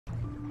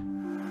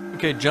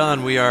Okay,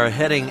 John, we are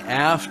heading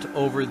aft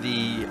over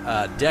the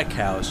deck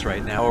house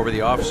right now, over the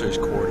officers'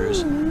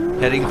 quarters,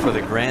 heading for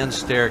the grand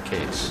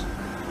staircase.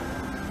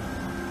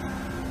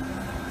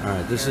 All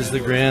right, this is the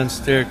grand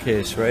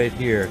staircase right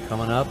here,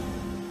 coming up.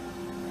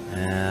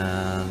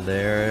 And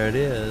there it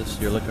is.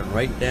 You're looking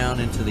right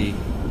down into the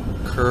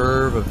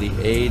curve of the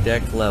A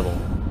deck level.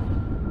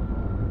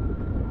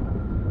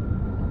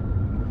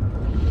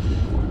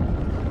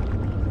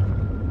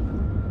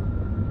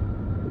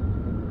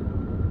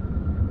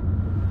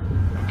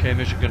 Okay,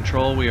 Mission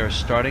Control, we are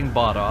starting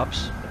bot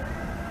ops.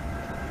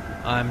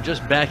 I'm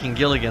just backing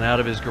Gilligan out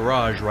of his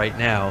garage right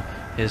now.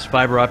 His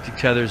fiber optic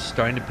tether is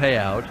starting to pay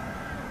out.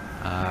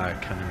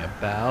 Coming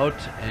about,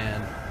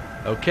 and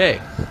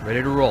okay,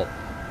 ready to roll.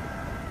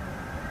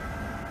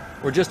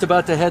 We're just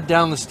about to head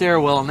down the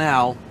stairwell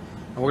now,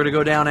 and we're going to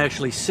go down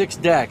actually 6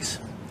 decks.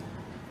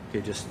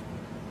 Okay, just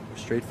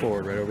straight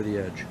forward, right over the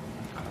edge.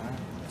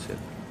 That's it.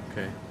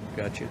 Okay,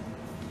 got you.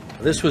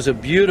 This was a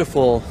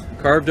beautiful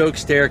carved oak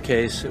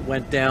staircase. It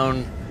went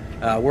down,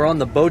 we're on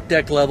the boat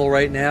deck level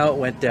right now. It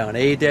went down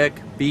A deck,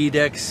 B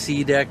deck,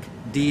 C deck,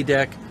 D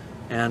deck,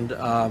 and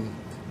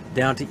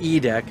down to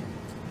E deck.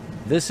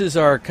 This is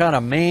our kind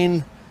of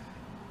main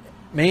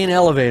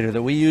elevator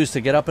that we use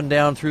to get up and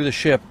down through the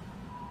ship.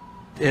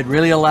 It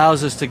really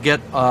allows us to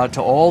get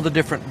to all the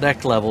different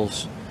deck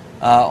levels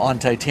on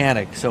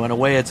Titanic. So in a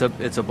way, it's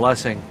a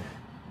blessing.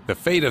 The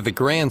fate of the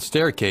grand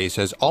staircase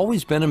has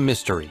always been a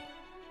mystery.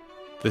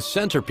 The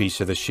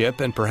centerpiece of the ship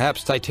and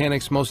perhaps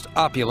Titanic's most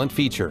opulent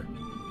feature.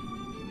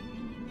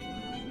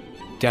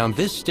 Down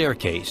this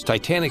staircase,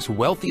 Titanic's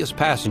wealthiest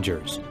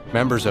passengers,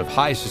 members of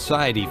high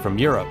society from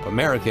Europe,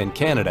 America, and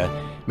Canada,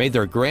 made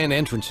their grand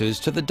entrances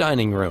to the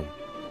dining room.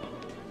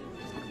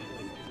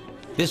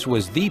 This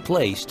was the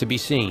place to be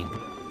seen.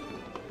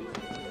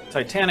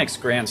 Titanic's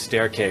grand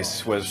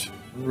staircase was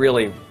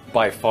really,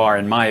 by far,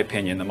 in my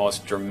opinion, the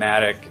most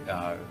dramatic,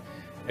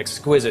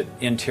 exquisite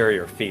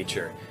interior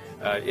feature.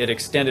 It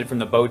extended from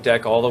the boat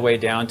deck all the way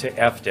down to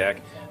F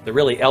deck. The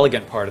really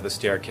elegant part of the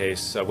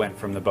staircase went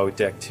from the boat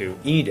deck to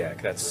E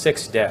deck. That's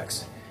 6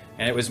 decks.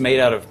 And it was made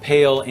out of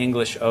pale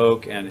English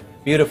oak and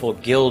beautiful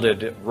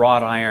gilded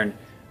wrought iron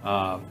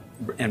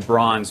and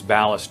bronze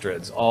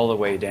balustrades all the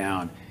way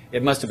down.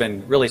 It must have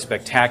been really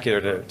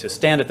spectacular to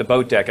stand at the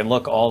boat deck and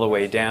look all the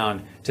way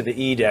down to the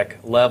E deck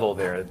level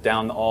there,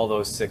 down all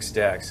those 6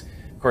 decks.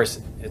 Of course,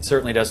 it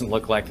certainly doesn't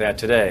look like that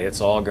today.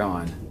 It's all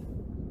gone.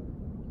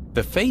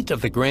 The fate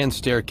of the grand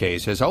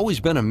staircase has always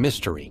been a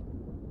mystery.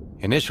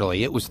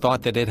 Initially, it was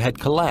thought that it had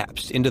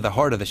collapsed into the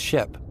heart of the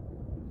ship,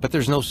 but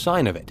there's no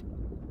sign of it.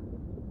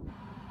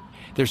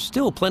 There's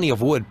still plenty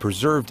of wood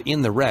preserved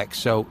in the wreck,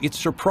 so it's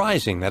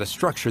surprising that a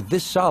structure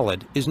this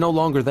solid is no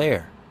longer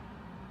there.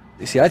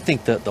 You see, I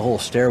think that the whole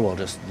stairwell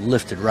just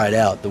lifted right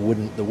out, the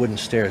wooden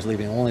stairs,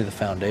 leaving only the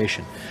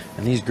foundation.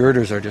 And these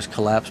girders are just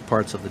collapsed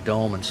parts of the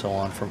dome and so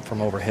on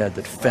from overhead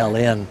that fell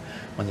in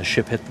when the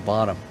ship hit the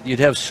bottom. You'd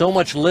have so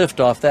much lift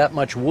off that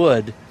much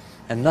wood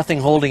and nothing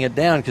holding it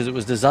down because it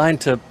was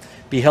designed to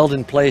be held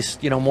in place,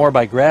 you know, more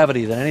by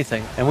gravity than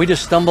anything. And we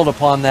just stumbled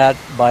upon that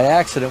by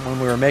accident when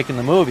we were making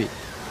the movie.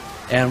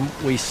 And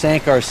we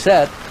sank our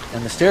set,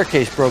 and the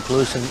staircase broke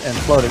loose and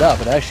floated up.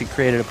 It actually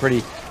created a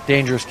pretty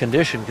dangerous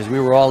condition because we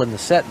were all in the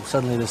set, and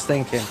suddenly this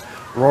thing came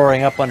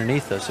roaring up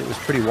underneath us. It was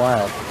pretty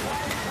wild.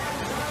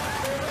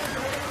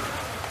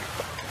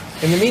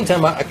 In the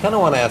meantime, I kind of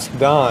want to ask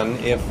Don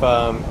if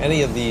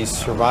any of these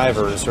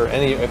survivors, or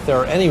if there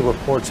are any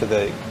reports of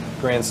the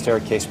grand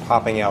staircase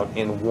popping out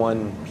in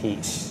one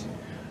piece.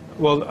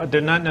 Well,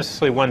 they're not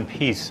necessarily one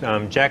piece.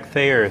 Jack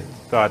Thayer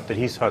thought that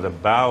he saw the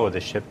bow of the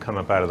ship come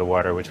up out of the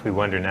water, which we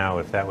wonder now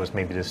if that was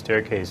maybe the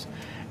staircase.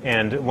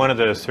 And one of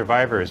the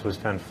survivors was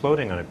found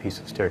floating on a piece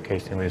of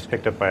staircase and was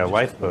picked up by a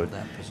lifeboat.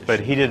 But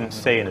he didn't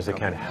say in his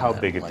account how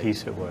big a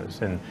piece it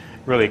was. And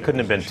really, it couldn't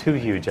have been too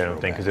huge, I don't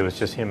think, because it was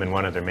just him and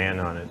one other man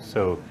on it.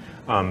 So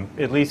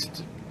at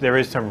least there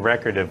is some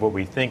record of what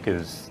we think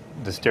is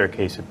the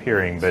staircase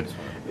appearing, but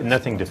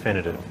nothing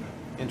definitive.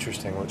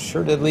 Interesting. Well, it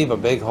sure did leave a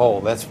big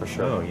hole, that's for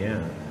sure. Oh,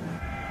 yeah.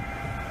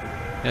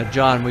 Now,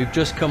 John, we've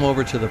just come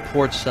over to the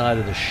port side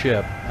of the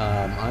ship.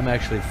 I'm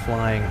actually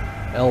flying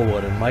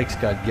Elwood, and Mike's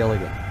got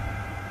Gilligan.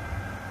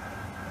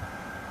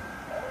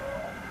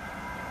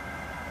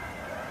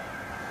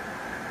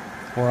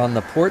 We're on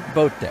the port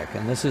boat deck,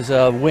 and this is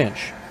a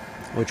winch,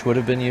 which would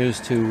have been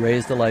used to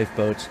raise the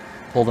lifeboats,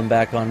 pull them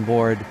back on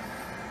board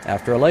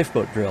after a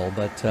lifeboat drill,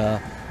 but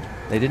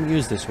they didn't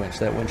use this winch.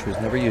 That winch was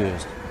never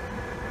used.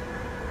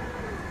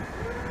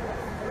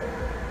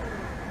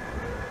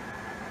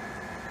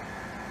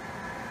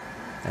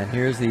 And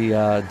here's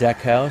the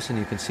deck house, and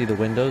you can see the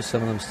windows.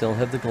 Some of them still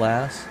have the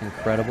glass.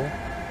 Incredible.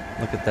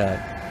 Look at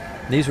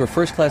that. These were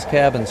first-class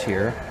cabins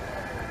here.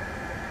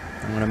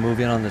 I'm going to move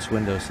in on this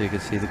window so you can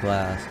see the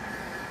glass.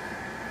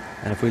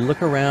 And if we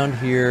look around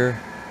here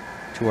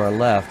to our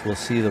left, we'll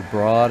see the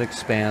broad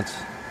expanse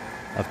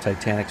of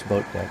Titanic's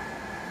boat deck.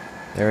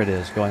 There it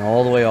is, going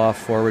all the way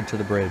off forward to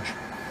the bridge.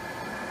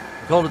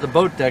 We called it the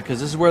boat deck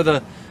because this is where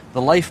the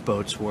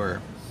lifeboats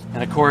were.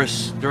 And of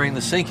course, during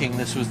the sinking,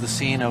 this was the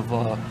scene of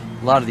a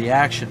lot of the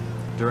action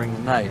during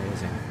the night.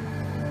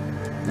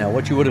 Now,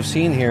 what you would have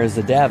seen here is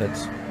the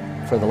davits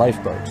for the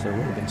lifeboats. They would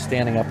have been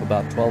standing up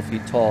about 12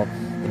 feet tall.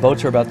 The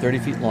boats are about 30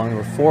 feet long. There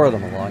were 4 of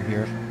them along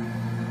here.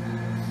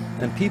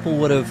 And people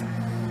would have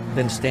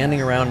been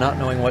standing around not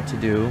knowing what to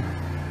do.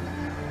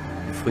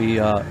 If we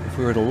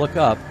were to look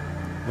up,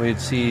 we'd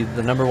see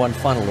the #1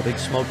 funnel, the big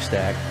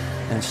smokestack,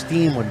 and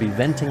steam would be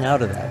venting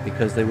out of that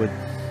because they were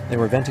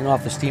venting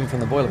off the steam from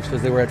the boilers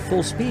because they were at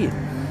full speed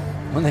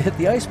when they hit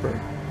the iceberg.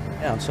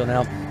 Yeah, so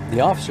now the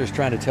officer's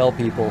trying to tell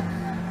people,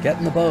 get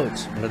in the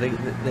boats. But they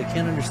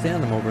can't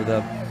understand them over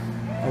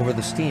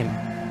the steam.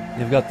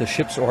 You've got the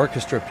ship's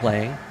orchestra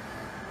playing.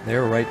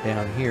 They're right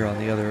down here on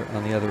the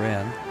other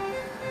end.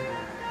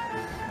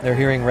 They're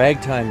hearing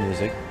ragtime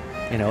music.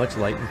 You know, it's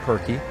light and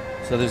perky.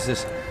 So there's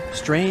this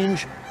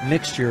strange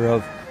mixture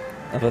of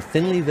a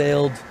thinly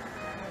veiled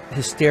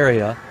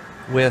hysteria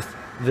with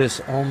this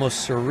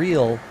almost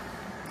surreal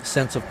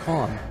sense of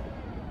calm.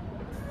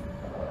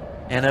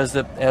 And as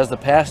the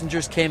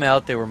passengers came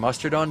out, they were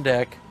mustered on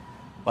deck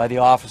by the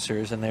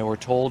officers, and they were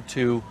told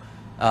to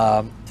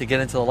get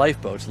into the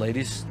lifeboats.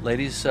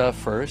 Ladies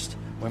first,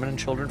 women and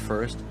children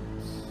first,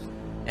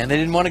 and they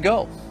didn't want to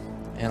go.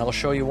 And I'll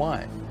show you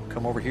why.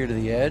 Come over here to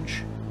the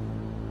edge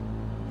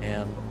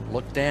and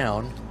look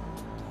down,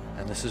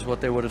 and this is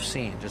what they would have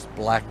seen, just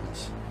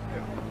blackness.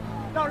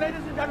 Now,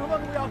 ladies and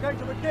gentlemen, we are going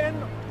to begin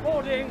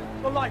boarding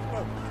the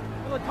lifeboat.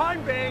 For the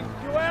time being,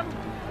 QM,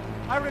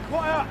 I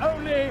require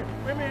only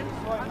women.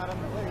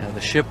 Now, the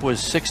ship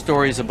was 6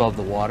 stories above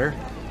the water.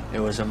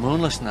 It was a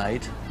moonless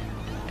night,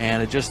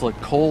 and it just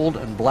looked cold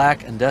and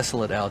black and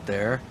desolate out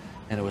there.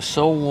 And it was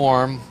so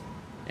warm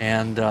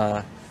and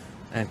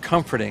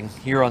comforting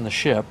here on the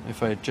ship.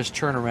 If I just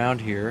turn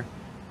around here,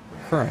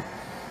 current.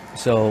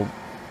 So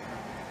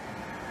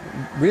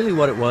really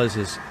what it was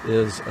is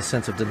a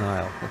sense of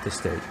denial at this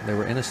stage. They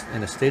were in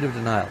a state of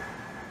denial.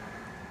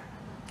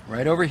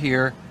 Right over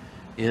here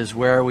is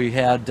where we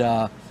had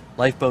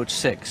Lifeboat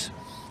 6.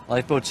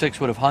 Lifeboat 6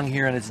 would have hung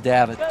here in its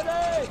davit.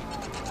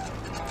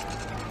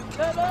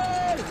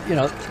 You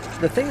know,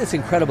 the thing that's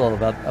incredible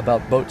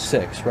about Boat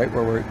 6, right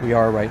where we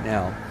are right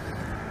now,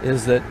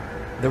 is that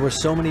there were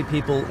so many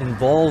people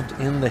involved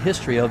in the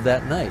history of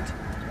that night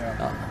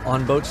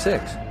on Boat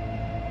 6.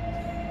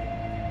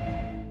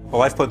 Well,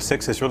 Lifeboat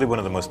 6 is really one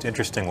of the most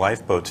interesting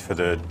lifeboats for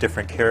the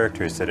different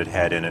characters that it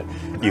had in it.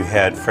 You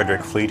had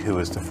Frederick Fleet, who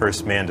was the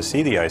first man to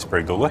see the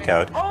iceberg, the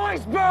lookout.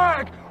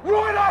 Iceberg!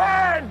 Right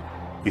ahead!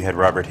 You had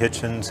Robert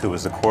Hitchens, who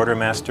was the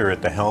quartermaster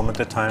at the helm at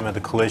the time of the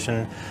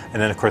collision.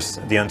 And then, of course,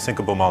 the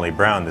unsinkable Molly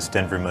Brown, this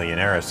Denver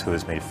millionairess who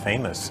was made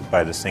famous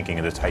by the sinking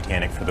of the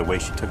Titanic for the way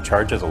she took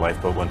charge of the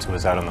lifeboat once it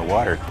was out on the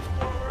water.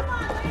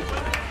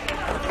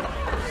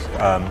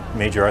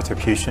 Major Arthur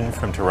Puchen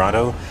from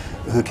Toronto,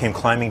 who came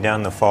climbing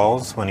down the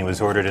falls when he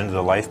was ordered into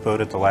the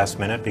lifeboat at the last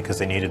minute because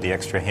they needed the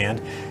extra hand.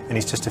 And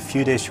he's just a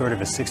few days short of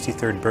his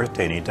 63rd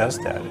birthday, and he does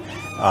that.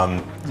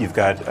 You've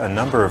got a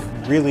number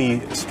of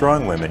really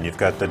strong women. You've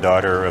got the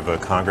daughter of a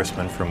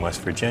congressman from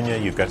West Virginia.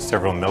 You've got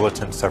several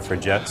militant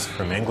suffragettes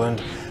from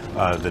England.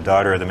 The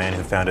daughter of the man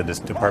who founded this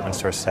department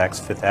store, Saks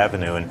Fifth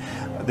Avenue, and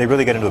they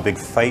really got into a big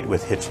fight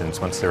with Hitchens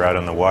once they're out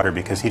on the water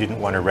because he didn't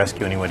want to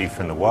rescue anybody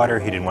from the water.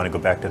 He didn't want to go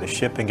back to the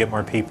ship and get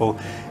more people.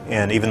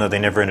 And even though they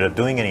never ended up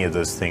doing any of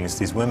those things,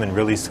 these women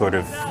really sort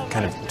of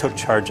kind of took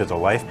charge of the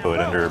lifeboat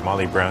under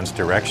Molly Brown's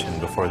direction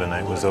before the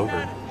night was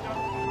over.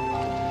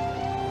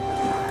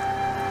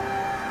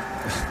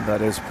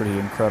 That is pretty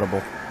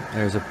incredible.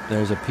 There's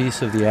a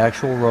piece of the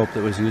actual rope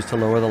that was used to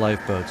lower the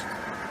lifeboats.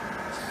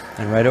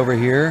 And right over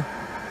here,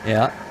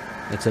 yeah,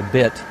 it's a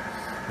bit.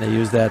 They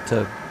use that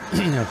to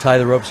tie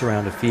the ropes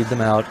around to feed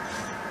them out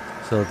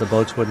so that the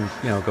boats wouldn't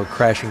go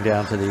crashing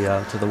down to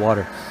the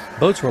water.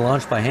 Boats were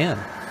launched by hand.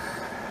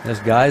 There's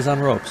guys on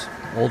ropes,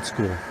 old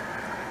school.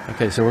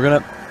 Okay, so we're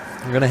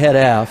gonna head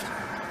aft.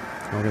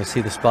 And we're gonna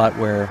see the spot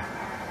where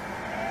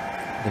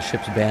the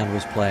ship's band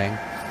was playing.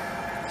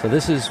 So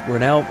we're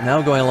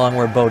now going along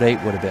where Boat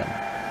 8 would have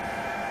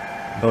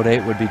been. Boat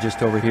 8 would be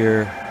just over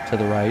here to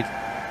the right.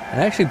 And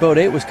actually, Boat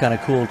 8 was kind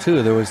of cool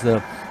too. There was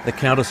the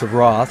Countess of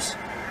Roths.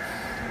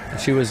 And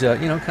she was,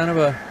 kind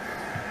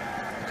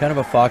of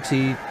a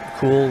foxy,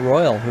 cool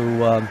royal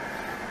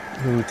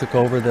who took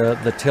over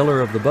the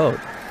tiller of the boat.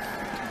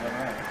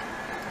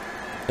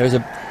 There's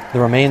the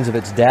remains of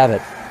its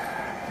davit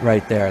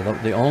right there.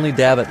 The only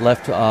davit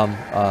left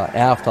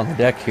aft on the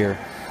deck here,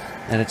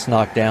 and it's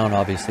knocked down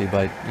obviously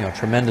by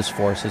tremendous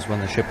forces when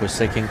the ship was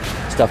sinking.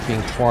 Stuff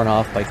being torn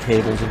off by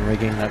cables and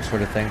rigging, that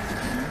sort of thing.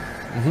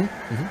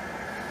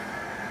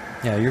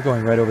 Yeah, you're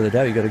going right over the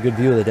davit. You got a good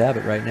view of the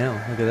davit right now.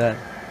 Look at that.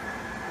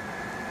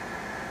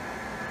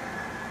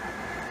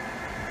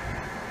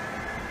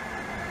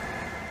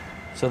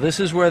 So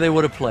this is where they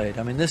would have played.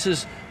 I mean, this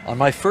is on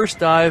my first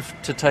dive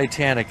to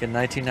Titanic in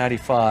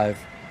 1995.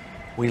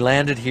 We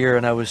landed here,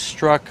 and I was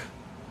struck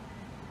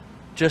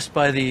just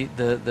by the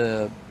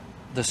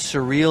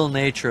surreal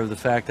nature of the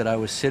fact that I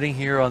was sitting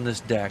here on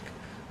this deck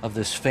of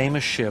this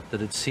famous ship that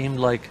had seemed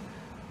like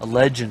a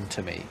legend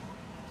to me.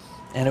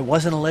 And it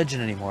wasn't a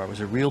legend anymore. It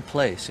was a real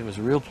place. It was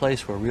a real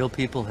place where real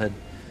people had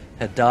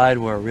died,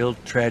 where a real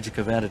tragic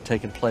event had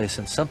taken place.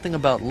 And something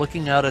about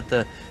looking out at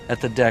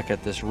the deck,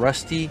 at this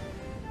rusty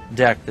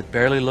deck that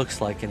barely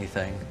looks like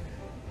anything,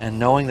 and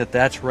knowing that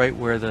that's right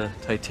where the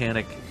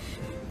Titanic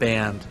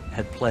band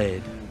had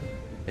played,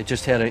 it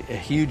just had a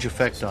huge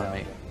effect on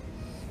me.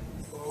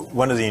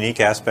 One of the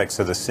unique aspects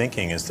of the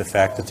sinking is the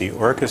fact that the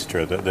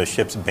orchestra, the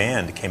ship's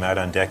band, came out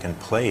on deck and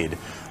played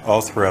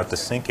all throughout the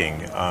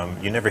sinking.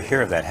 You never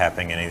hear of that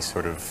happening in any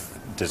sort of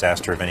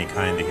disaster of any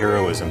kind. The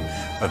heroism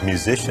of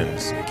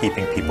musicians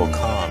keeping people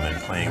calm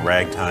and playing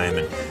ragtime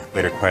and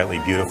later quietly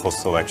beautiful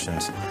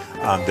selections.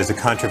 There's a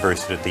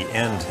controversy that at the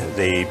end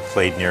they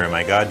played Nearer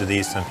My God to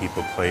Thee. Some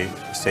people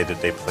say that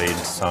they played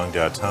Song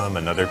d'Automne,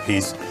 another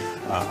piece.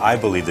 I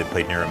believe they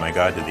played Nearer My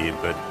God to Thee,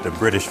 but the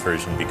British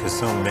version, because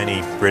so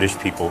many British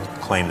people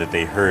claim that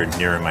they heard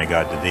Nearer My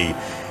God to Thee.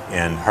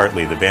 And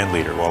Hartley, the band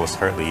leader, Wallace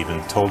Hartley,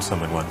 even told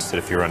someone once that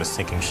if you were on a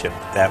sinking ship,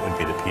 that would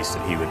be the piece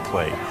that he would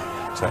play.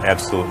 So I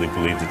absolutely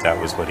believe that that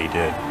was what he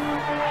did.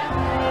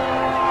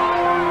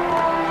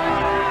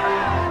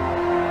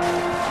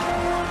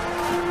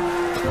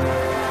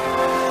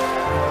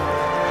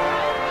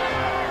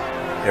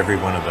 Every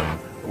one of them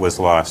was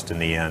lost in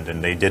the end,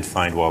 and they did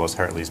find Wallace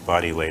Hartley's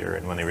body later.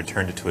 And when they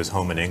returned it to his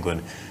home in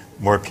England,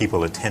 more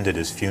people attended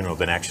his funeral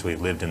than actually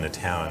lived in the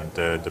town.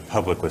 The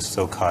public was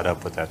so caught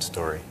up with that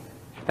story.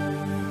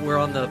 We're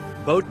on the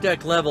boat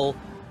deck level.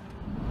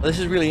 This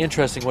is really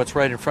interesting what's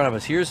right in front of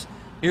us.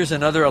 Here's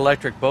another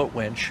electric boat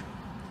winch,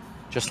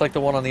 just like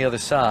the one on the other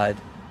side.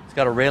 It's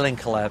got a railing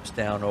collapsed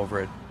down over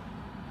it.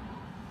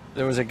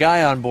 There was a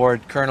guy on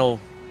board, Colonel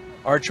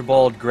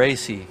Archibald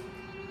Gracie,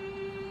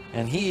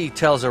 and he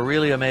tells a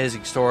really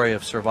amazing story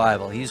of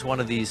survival. He's one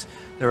of these,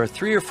 there are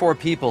 3 or 4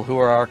 people who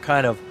are our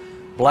kind of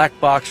black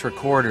box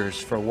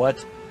recorders for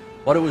what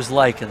it was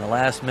like in the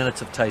last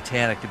minutes of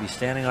Titanic to be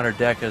standing on her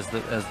deck as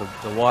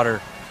the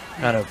water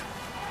kind of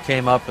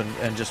came up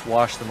and just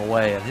washed them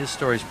away. And his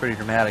story is pretty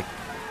dramatic.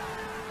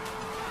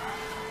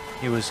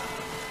 He was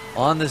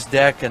on this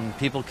deck and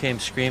people came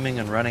screaming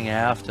and running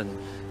aft, and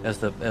as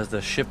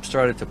the ship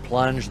started to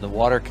plunge, the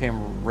water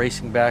came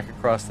racing back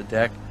across the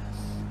deck,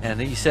 and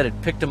he said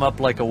it picked him up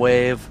like a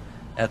wave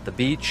at the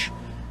beach,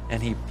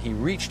 and he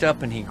reached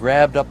up and he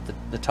grabbed up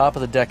the top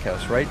of the deck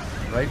house, right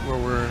where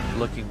we're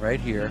looking right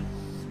here,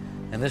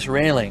 and this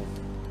railing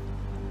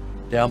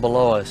down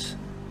below us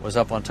was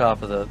up on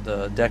top of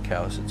the deck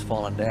house. It's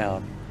fallen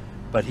down,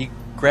 but he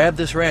grabbed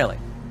this railing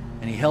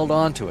and he held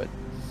on to it,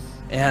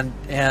 and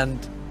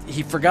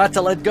he forgot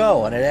to let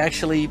go, and it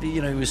actually, he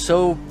was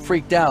so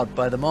freaked out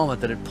by the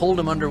moment that it pulled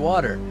him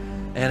underwater,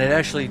 and it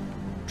actually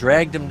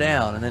dragged him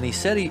down. And then he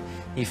said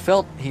he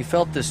felt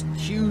this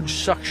huge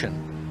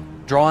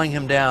suction drawing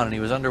him down, and he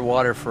was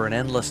underwater for an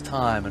endless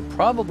time. And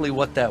probably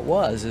what that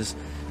was is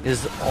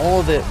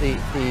all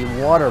the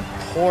water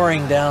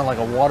pouring down like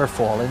a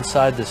waterfall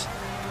inside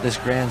this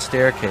grand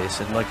staircase,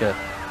 and like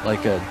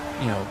a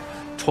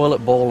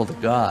toilet bowl of the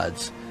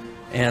gods.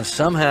 And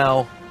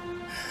somehow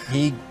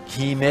he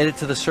made it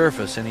to the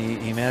surface, and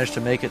he managed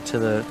to make it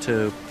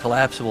to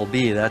Collapsible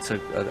B. That's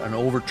an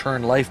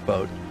overturned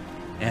lifeboat,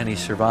 and he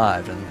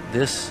survived. And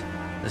this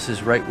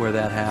is right where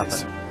that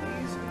happened.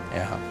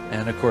 Yeah,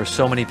 and of course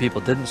so many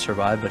people didn't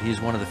survive, but he's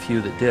one of the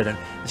few that did. And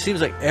it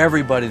seems like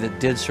everybody that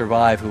did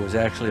survive who was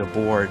actually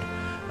aboard,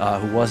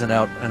 who wasn't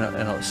out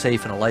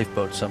safe in a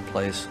lifeboat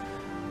someplace,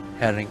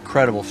 had an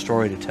incredible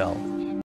story to tell.